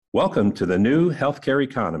Welcome to the new healthcare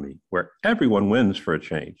economy where everyone wins for a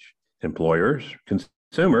change. Employers,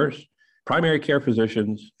 consumers, primary care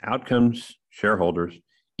physicians, outcomes, shareholders,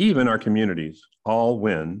 even our communities all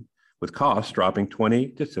win with costs dropping 20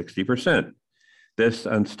 to 60%. This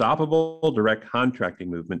unstoppable direct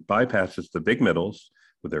contracting movement bypasses the big middles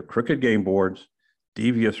with their crooked game boards,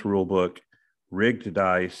 devious rulebook, rigged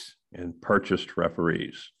dice, and purchased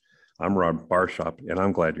referees. I'm Rob Barshop, and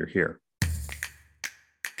I'm glad you're here.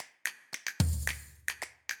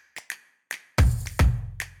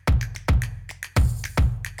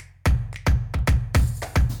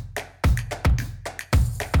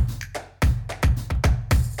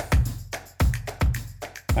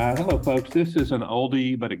 Hello, folks. This is an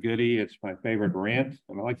oldie but a goodie. It's my favorite rant,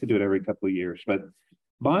 and I like to do it every couple of years. But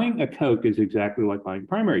buying a Coke is exactly like buying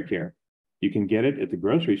primary care. You can get it at the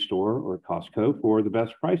grocery store or Costco for the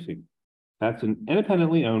best pricing. That's an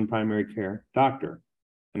independently owned primary care doctor,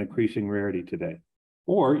 an increasing rarity today.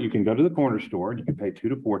 Or you can go to the corner store and you can pay 2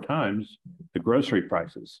 to 4 times the grocery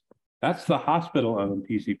prices. That's the hospital-owned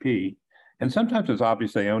PCP, and sometimes it's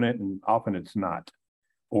obvious they own it, and often it's not.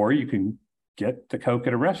 Or you can get the Coke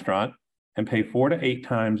at a restaurant and pay 4 to 8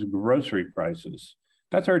 times grocery prices.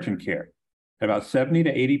 That's urgent care. About 70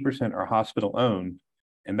 to 80% are hospital owned,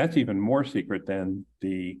 and that's even more secret than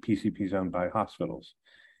the PCPs owned by hospitals.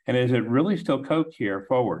 And is it really still Coke here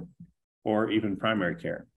forward, or even primary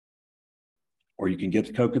care? Or you can get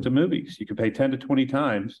the Coke at the movies. You can pay 10 to 20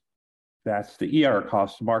 times. That's the ER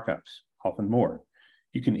cost markups, often more.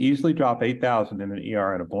 You can easily drop $8,000 in an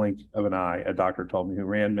ER in a blink of an eye, a doctor told me who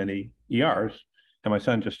ran many ERs. And my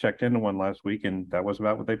son just checked into one last week, and that was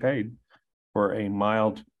about what they paid for a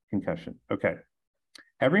mild concussion. Okay.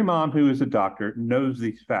 Every mom who is a doctor knows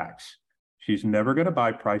these facts. She's never going to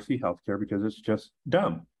buy pricey healthcare because it's just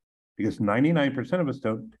dumb. Because 99% of us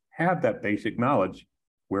don't have that basic knowledge.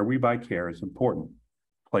 Where we buy care is important.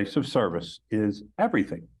 Place of service is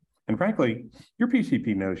everything. And frankly, your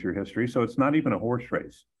PCP knows your history, so it's not even a horse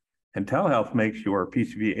race. And telehealth makes your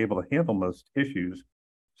PCP able to handle most issues.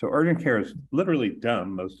 So urgent care is literally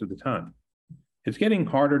dumb most of the time. It's getting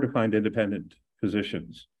harder to find independent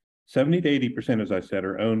physicians. 70 to 80%, as I said,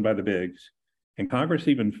 are owned by the bigs. And Congress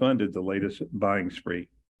even funded the latest buying spree.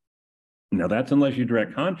 Now that's unless you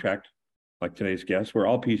direct contract, like today's guest, where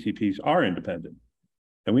all PCPs are independent.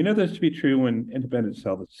 And we know this to be true when independents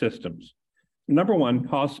sell the systems. Number one,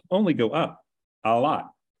 costs only go up a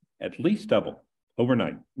lot, at least double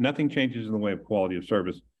overnight. Nothing changes in the way of quality of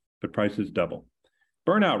service, but prices double.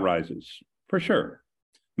 Burnout rises, for sure.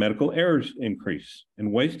 Medical errors increase,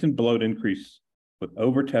 and waste and bloat increase with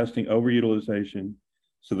over-testing, overutilization.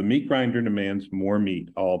 So the meat grinder demands more meat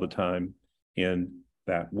all the time in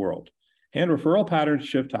that world. And referral patterns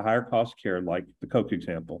shift to higher cost care, like the Coke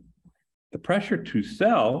example. The pressure to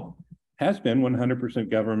sell has been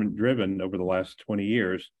 100% government driven over the last 20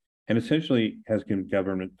 years and essentially has been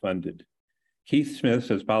government funded. Keith Smith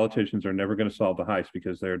says politicians are never going to solve the heist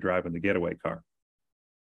because they're driving the getaway car.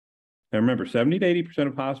 Now remember, 70 to 80%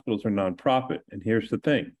 of hospitals are nonprofit. And here's the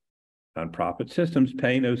thing. Nonprofit systems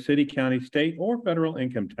pay no city, county, state, or federal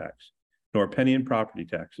income tax, nor penny in property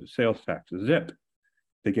taxes, sales taxes, zip.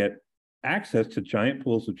 They get access to giant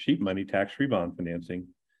pools of cheap money, tax-free bond financing,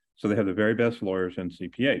 so they have the very best lawyers and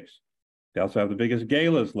CPAs. They also have the biggest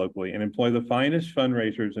galas locally and employ the finest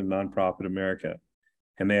fundraisers in nonprofit America.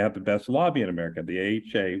 And they have the best lobby in America, the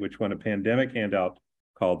AHA, which won a pandemic handout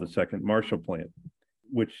called the Second Marshall Plan,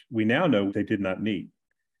 which we now know they did not need.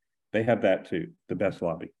 They have that too, the best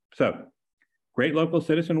lobby. So great local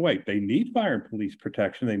citizen weight. They need fire and police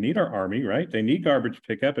protection. They need our army, right? They need garbage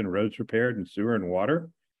pickup and roads repaired and sewer and water.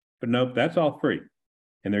 But nope, that's all free.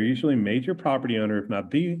 And they're usually a major property owner, if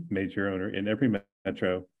not the major owner in every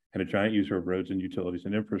metro, and a giant user of roads and utilities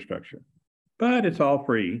and infrastructure. But it's all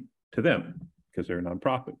free to them because they're a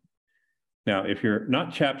nonprofit. Now, if you're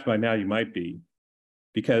not chapped by now, you might be,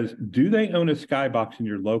 because do they own a skybox in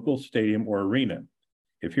your local stadium or arena?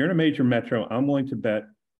 If you're in a major metro, I'm willing to bet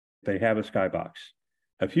they have a skybox.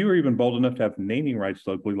 A few are even bold enough to have naming rights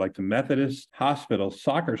locally, like the Methodist Hospital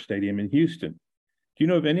Soccer Stadium in Houston. Do you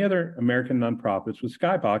know of any other American nonprofits with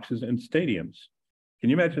skyboxes and stadiums? Can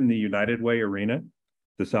you imagine the United Way Arena?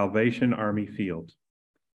 The Salvation Army Field.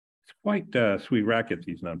 It's quite sweet racket,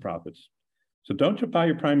 these nonprofits. So don't buy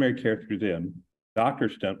your primary care through them.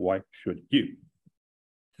 Doctors don't, why should you?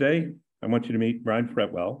 Today, I want you to meet Brian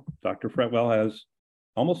Fretwell. Dr. Fretwell has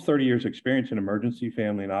almost 30 years experience in emergency,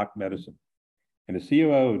 family, and OC medicine, and is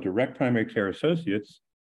COO of Direct Primary Care Associates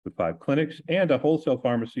with 5 clinics and a wholesale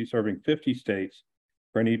pharmacy serving 50 states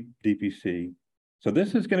for any DPC. So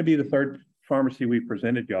this is going to be the third pharmacy we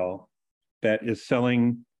presented y'all that is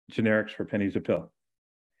selling generics for pennies a pill.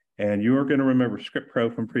 And you are going to remember Script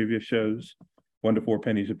Pro from previous shows, 1 to 4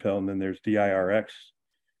 pennies a pill. And then there's DIRX,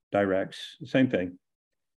 Directs, same thing.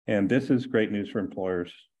 And this is great news for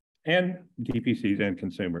employers and DPCs and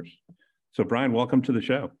consumers. So Brian, welcome to the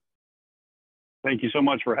show. Thank you so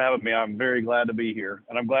much for having me. I'm very glad to be here.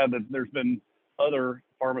 And I'm glad that there's been other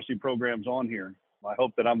pharmacy programs on here. I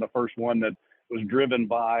hope that I'm the first one that was driven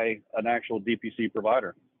by an actual DPC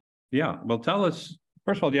provider. Yeah, well, tell us,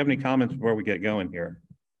 first of all, do you have any comments before we get going here?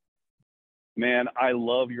 Man, I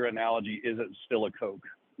love your analogy. Is it still a Coke?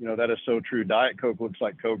 You know, that is so true. Diet Coke looks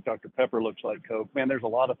like Coke. Dr. Pepper looks like Coke. Man, there's a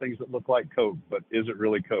lot of things that look like Coke, but is it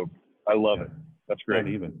really Coke? I love it. That's great.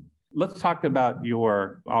 Not even. Let's talk about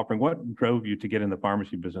your offering. What drove you to get in the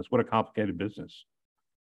pharmacy business? What a complicated business.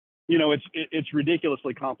 You know, it's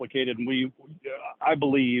ridiculously complicated, and I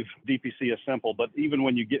believe DPC is simple, but even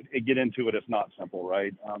when you get into it, it's not simple,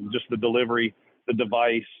 right? Just the delivery, the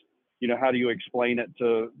device. You know, how do you explain it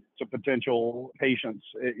to potential patients?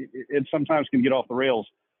 It sometimes can get off the rails.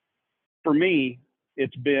 For me,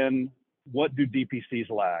 it's been, what do DPCs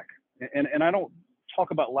lack? And I don't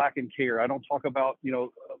talk about lack in care. I don't talk about, you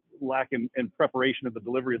know, lack in preparation of the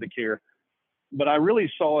delivery of the care. But I really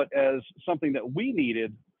saw it as something that we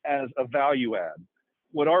needed as a value add.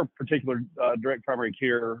 What our particular direct primary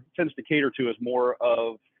care tends to cater to is more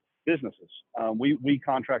of businesses. We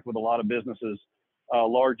contract with a lot of businesses,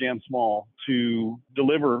 large and small, to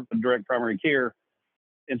deliver direct primary care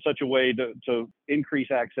in such a way to increase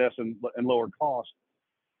access and lower costs.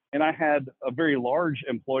 And I had a very large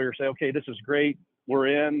employer say, okay, this is great,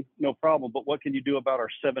 we're in, no problem, but what can you do about our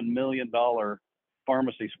 $7 million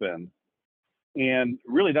pharmacy spend? And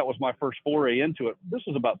really, that was my first foray into it. This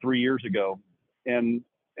was about 3 years ago. And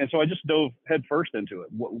so I just dove headfirst into it.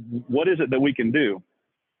 What is it that we can do?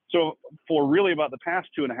 So for really about the past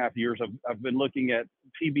 2.5 years, I've been looking at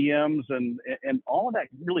PBMs, and all of that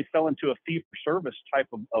really fell into a fee-for-service type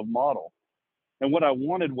of model. And what I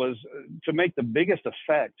wanted was to make the biggest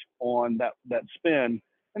effect on that spend.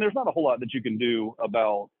 And there's not a whole lot that you can do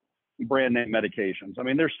about brand name medications. I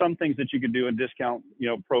mean, there's some things that you can do in discount, you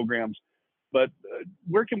know, programs, but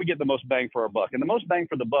where can we get the most bang for our buck? And the most bang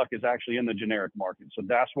for the buck is actually in the generic market. So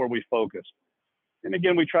that's where we focus. And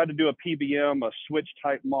again, we tried to do a PBM, a switch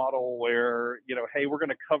type model where, you know, hey, we're going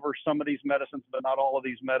to cover some of these medicines, but not all of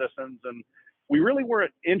these medicines. And we really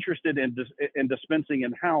weren't interested in dispensing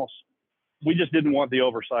in-house. We just didn't want the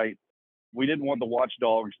oversight. We didn't want the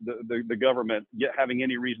watchdogs, the government, having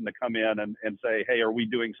any reason to come in and say, hey, are we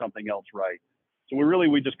doing something else right? So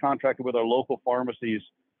we just contracted with our local pharmacies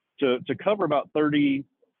to cover about 30,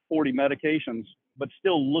 40 medications, but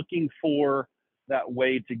still looking for that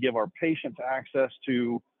way to give our patients access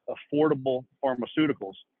to affordable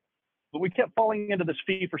pharmaceuticals. But we kept falling into this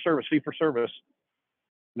fee for service.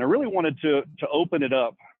 And I really wanted to open it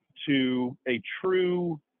up to a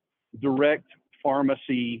true direct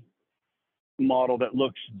pharmacy model that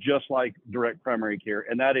looks just like direct primary care,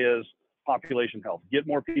 and that is population health. Get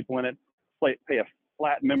more people in it, pay a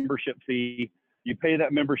flat membership fee. You pay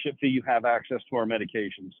that membership fee, you have access to our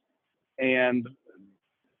medications. And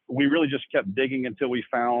we really just kept digging until we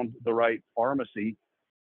found the right pharmacy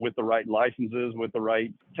with the right licenses, with the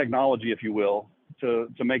right technology, if you will, to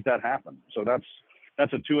make that happen. So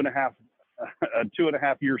that's a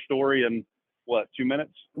 2.5 year story in what, 2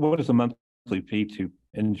 minutes? What is the monthly fee to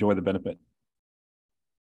enjoy the benefit?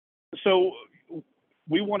 So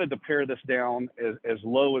we wanted to pare this down as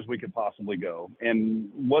low as we could possibly go. And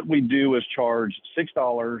what we do is charge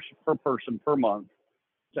 $6 per person per month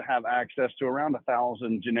to have access to around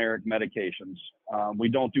 1,000 generic medications. We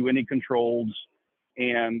don't do any controls,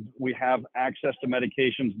 and we have access to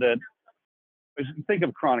medications that, think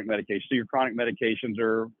of chronic medications. So your chronic medications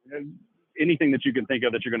are anything that you can think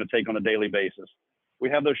of that you're going to take on a daily basis. We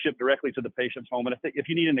have those shipped directly to the patient's home. And if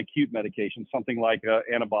you need an acute medication, something like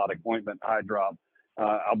antibiotic, ointment, eye drop,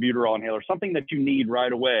 albuterol inhaler, something that you need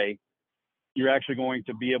right away, you're actually going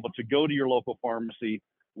to be able to go to your local pharmacy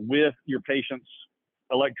with your patient's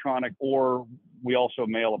electronic, or we also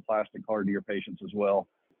mail a plastic card to your patients as well.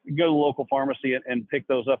 You go to the local pharmacy and pick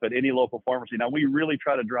those up at any local pharmacy. Now, we really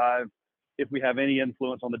try to drive, if we have any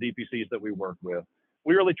influence on the DPCs that we work with,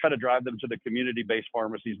 we really try to drive them to the community-based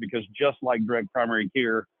pharmacies, because just like direct primary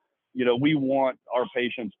care, you know, we want our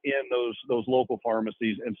patients in those local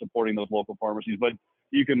pharmacies and supporting those local pharmacies. But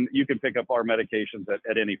you can pick up our medications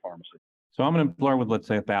at any pharmacy. So I'm an employer with, let's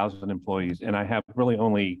say, 1,000 employees, and I have really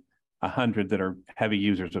only 100 that are heavy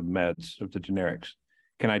users of meds, of the generics.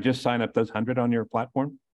 Can I just sign up those 100 on your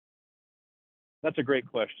platform? That's a great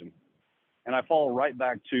question. And I fall right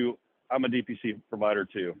back to, I'm a DPC provider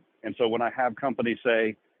too. And so when I have companies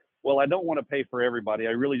say, well, I don't want to pay for everybody.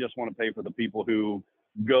 I really just want to pay for the people who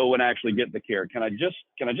go and actually get the care. Can I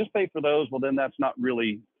just pay for those? Well, then that's not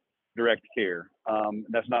really direct care.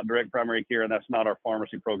 That's not direct primary care, and that's not our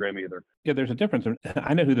pharmacy program either. Yeah, there's a difference.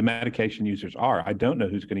 I know who the medication users are. I don't know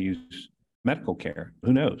who's going to use medical care.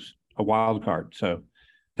 Who knows? A wild card. So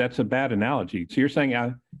that's a bad analogy. So you're saying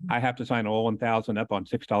I have to sign all 1,000 up on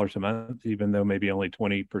 $6 a month, even though maybe only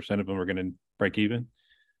 20% of them are going to break even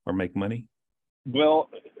or make money? Well,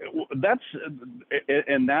 that's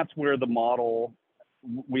where the model,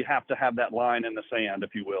 we have to have that line in the sand,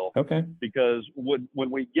 if you will. Okay. Because when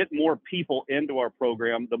we get more people into our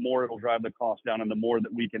program, the more it'll drive the cost down and the more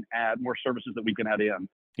that we can add, more services that we can add in.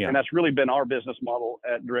 Yeah. And that's really been our business model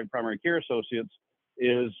at Direct Primary Care Associates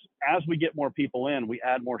is as we get more people in, we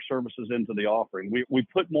add more services into the offering. We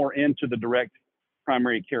put more into the direct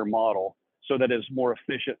primary care model so that it's more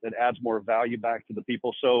efficient, that adds more value back to the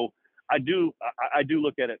people. So I do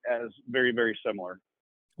look at it as very, very similar.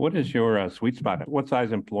 What is your sweet spot? What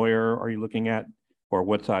size employer are you looking at, or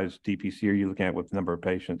what size DPC are you looking at with number of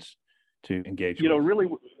patients to engage with? Really,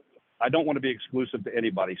 I don't want to be exclusive to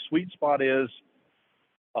anybody. Sweet spot is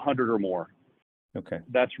 100 or more. Okay.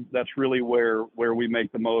 That's really where we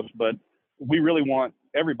make the most, but we really want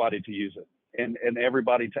everybody to use it and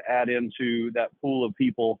everybody to add into that pool of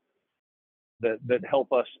people that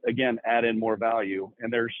help us, again, add in more value.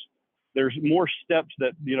 And there's more steps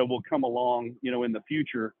that, will come along, in the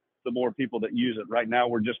future, the more people that use it. Right now,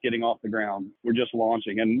 we're just getting off the ground. We're just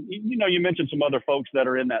launching. And, you mentioned some other folks that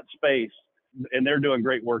are in that space, and they're doing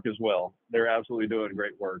great work as well. They're absolutely doing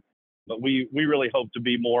great work. But we really hope to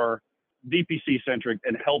be more DPC centric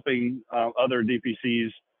and helping other DPCs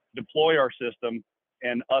deploy our system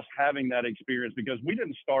and us having that experience, because we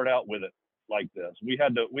didn't start out with it like this. We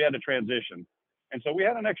had to transition. And so we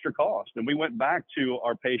had an extra cost, and we went back to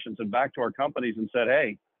our patients and back to our companies and said,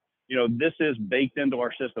 hey, this is baked into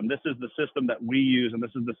our system. This is the system that we use, and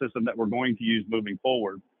this is the system that we're going to use moving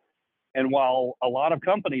forward. And while a lot of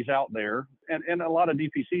companies out there and a lot of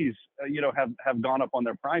DPCs, have gone up on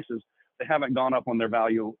their prices, they haven't gone up on their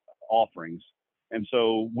value offerings. And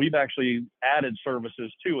so we've actually added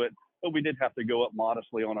services to it, but we did have to go up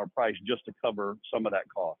modestly on our price just to cover some of that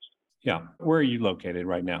cost. Yeah. Where are you located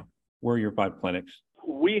right now? Where are your 5 clinics?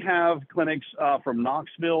 We have clinics from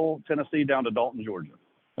Knoxville, Tennessee, down to Dalton, Georgia,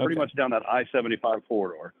 pretty much down that I-75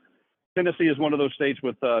 corridor. Tennessee is one of those states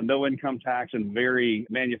with no income tax and very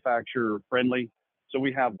manufacturer friendly. So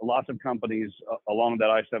we have lots of companies along that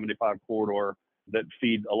I-75 corridor that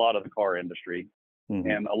feed a lot of the car industry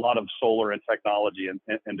and a lot of solar and technology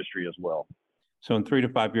industry as well. So in 3 to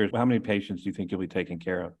 5 years, how many patients do you think you'll be taking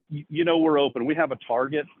care of? We're open. We have a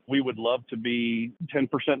target. We would love to be 10%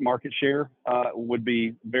 market share, would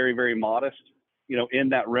be very, very modest. In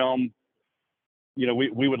that realm,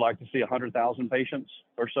 we would like to see 100,000 patients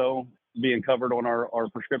or so being covered on our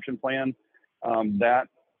prescription plan. That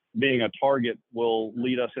being a target will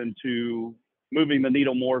lead us into moving the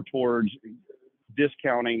needle more towards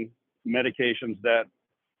discounting medications that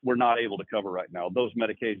we're not able to cover right now, those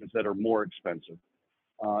medications that are more expensive.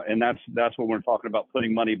 And that's what we're talking about,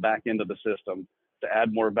 putting money back into the system to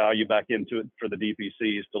add more value back into it for the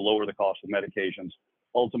DPCs to lower the cost of medications,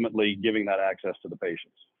 ultimately giving that access to the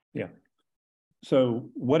patients. Yeah. So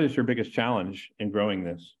what is your biggest challenge in growing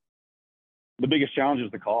this? The biggest challenge is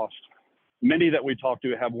the cost. Many that we talk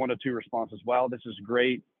to have one of two responses. Wow, this is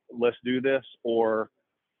great. Let's do this. Or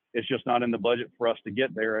it's just not in the budget for us to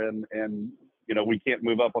get there. And we can't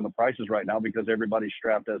move up on the prices right now because everybody's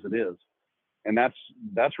strapped as it is. And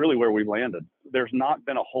that's really where we've landed. There's not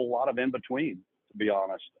been a whole lot of in between, to be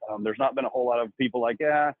honest. There's not been a whole lot of people like,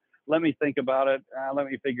 let me think about it. Let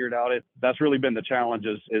me figure it out. That's really been the challenge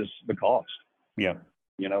is the cost. Yeah.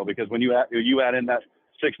 Because when you add in that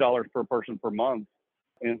 $6 per person per month,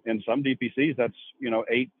 in some DPCs, that's,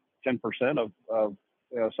 8-10% of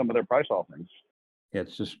some of their price offerings. Yeah,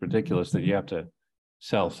 it's just ridiculous that you have to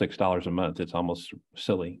sell $6 a month. It's almost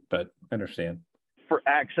silly, but I understand. For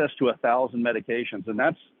access to 1,000 medications.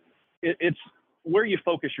 And it's where you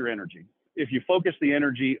focus your energy. If you focus the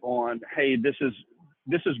energy on, hey, this is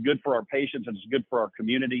good for our patients, and it's good for our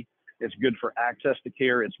community, it's good for access to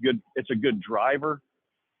care, it's a good driver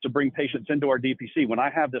to bring patients into our DPC. When I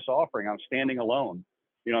have this offering, I'm standing alone.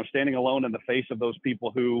 I'm standing alone in the face of those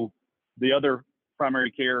people who the other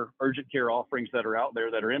primary care, urgent care offerings that are out there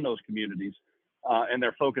that are in those communities, and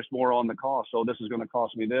they're focused more on the cost. So this is going to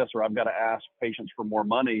cost me this, or I've got to ask patients for more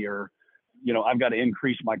money, or, I've got to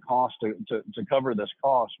increase my cost to cover this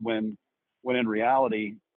cost when in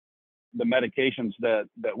reality, the medications that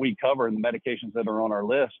we cover and the medications that are on our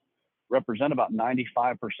list represent about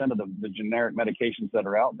 95% of the generic medications that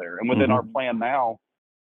are out there. And within our plan now,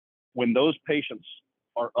 when those patients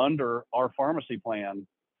are under our pharmacy plan,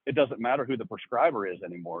 it doesn't matter who the prescriber is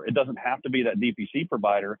anymore. It doesn't have to be that DPC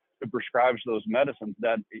provider who prescribes those medicines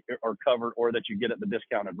that are covered or that you get at the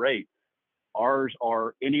discounted rate. Ours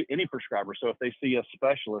are any prescriber. So if they see a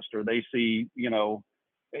specialist, or they see,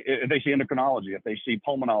 if they see endocrinology, if they see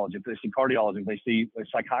pulmonology, if they see cardiology, if they see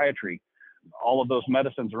psychiatry, all of those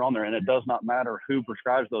medicines are on there, and it does not matter who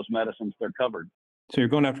prescribes those medicines, they're covered. So you're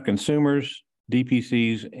going after consumers,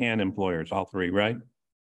 DPCs, and employers, all three, right?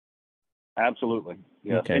 Absolutely.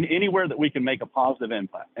 Yes. Okay. And anywhere that we can make a positive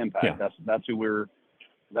impact, Yeah.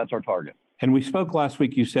 that's our target. And we spoke last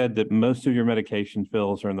week, you said that most of your medication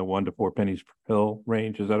fills are in the 1 to 4 pennies per pill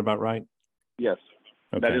range. Is that about right? Yes,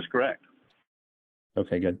 Okay. that is correct.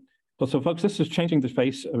 Okay, good. Well, so folks, this is changing the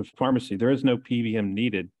face of pharmacy. There is no PBM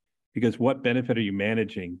needed, because what benefit are you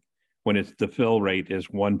managing when it's the fill rate is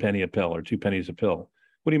 1 penny a pill or 2 pennies a pill?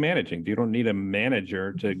 What are you managing? You don't need a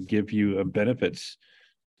manager to give you a benefits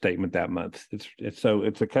statement that month. It's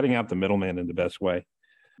a cutting out the middleman in the best way.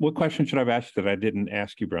 What question should I have asked that I didn't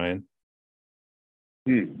ask you, Brian?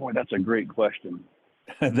 Boy, that's a great question.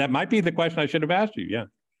 That might be the question I should have asked you. Yeah.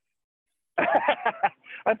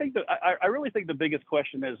 I think I really think the biggest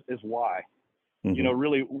question is why. Mm-hmm.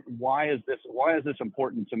 Really, why is this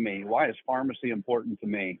important to me? Why is pharmacy important to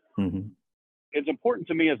me? Mm-hmm. It's important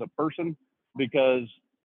to me as a person because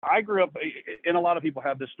I grew up, and a lot of people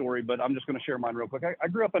have this story, but I'm just going to share mine real quick. I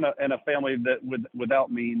grew up in a family that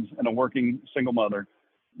without means, and a working single mother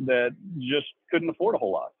that just couldn't afford a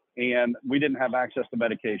whole lot, and we didn't have access to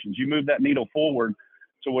medications. You move that needle forward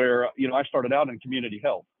to where I started out in community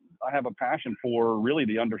health. I have a passion for really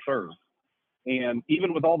the underserved. And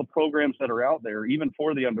even with all the programs that are out there, even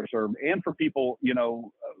for the underserved and for people,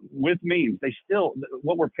 with means,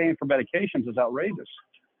 what we're paying for medications is outrageous.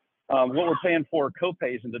 What we're paying for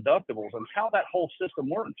copays and deductibles and how that whole system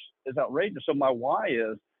works is outrageous. So my why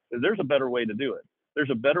is there's a better way to do it.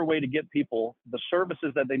 There's a better way to get people the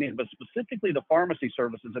services that they need, but specifically the pharmacy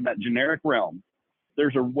services in that generic realm.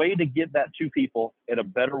 There's a way to get that to people in a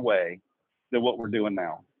better way than what we're doing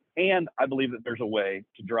now. And I believe that there's a way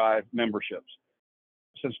to drive memberships.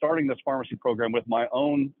 Since starting this pharmacy program with my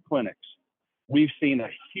own clinics, we've seen a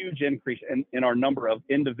huge increase in our number of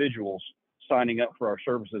individuals signing up for our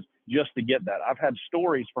services just to get that. I've had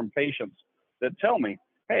stories from patients that tell me,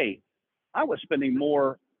 hey, I was spending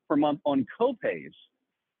more per month on copays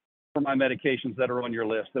for my medications that are on your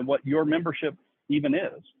list than what your membership even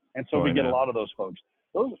is. And so we get a lot of those folks.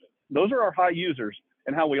 Those are our high users.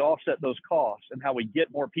 And how we offset those costs and how we get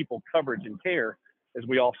more people coverage and care is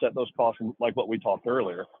we offset those costs like what we talked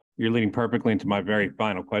earlier. You're leading perfectly into my very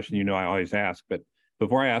final question. I always ask, but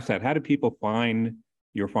before I ask that, how do people find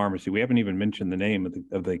your pharmacy? We haven't even mentioned the name of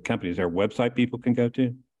the company. Is there a website people can go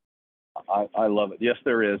to? I love it. Yes,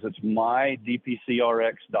 there is. It's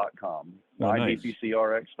mydpcrx.com.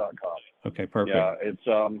 Mydpcrx.com. Okay, perfect. Yeah, it's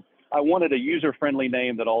I wanted a user-friendly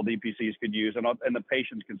name that all DPCs could use, and the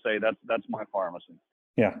patients can say that's my pharmacy.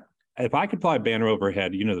 Yeah. If I could fly a banner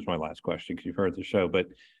overhead, this is my last question because you've heard the show, but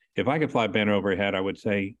if I could fly a banner overhead, I would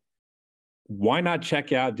say, why not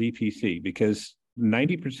check out DPC? Because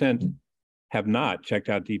 90% have not checked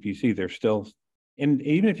out DPC. They're still, and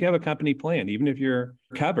even if you have a company plan, even if you're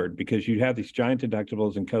covered, because you have these giant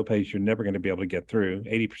deductibles and copays, you're never going to be able to get through.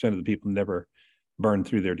 80% of the people never burn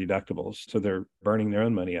through their deductibles, so they're burning their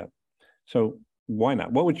own money up. So why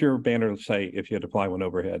not? What would your banner say if you had to fly one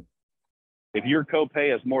overhead? If your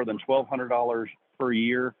copay is more than $1,200 per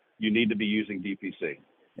year, you need to be using DPC.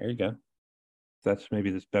 There you go. That's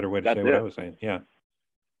maybe this better way to say what I was saying. Yeah.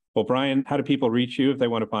 Well, Brian, how do people reach you if they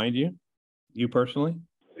want to find you? You personally?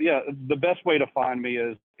 Yeah, the best way to find me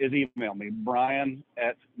is email me,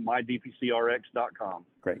 brian@mydpcrx.com.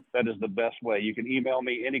 Great. That is the best way. You can email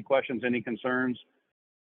me any questions, any concerns.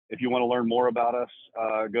 If you want to learn more about us,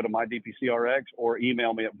 go to mydpcrx or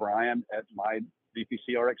email me at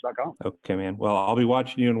brian@mydpcrx.com. Okay, man. Well, I'll be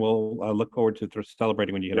watching you, and we'll look forward to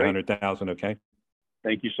celebrating when you hit 100,000, okay?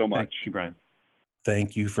 Thank you so much. Thank you, Brian.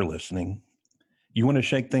 Thank you for listening. You want to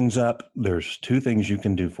shake things up? There's 2 things you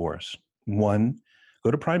can do for us. 1,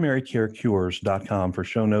 go to primarycarecures.com for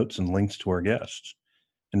show notes and links to our guests.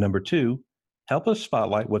 And number 2, help us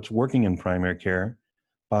spotlight what's working in primary care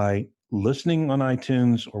by listening on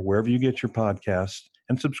iTunes or wherever you get your podcasts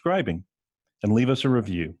and subscribing, and leave us a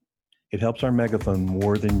review. It helps our megaphone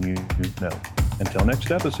more than you know. Until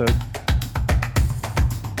next episode.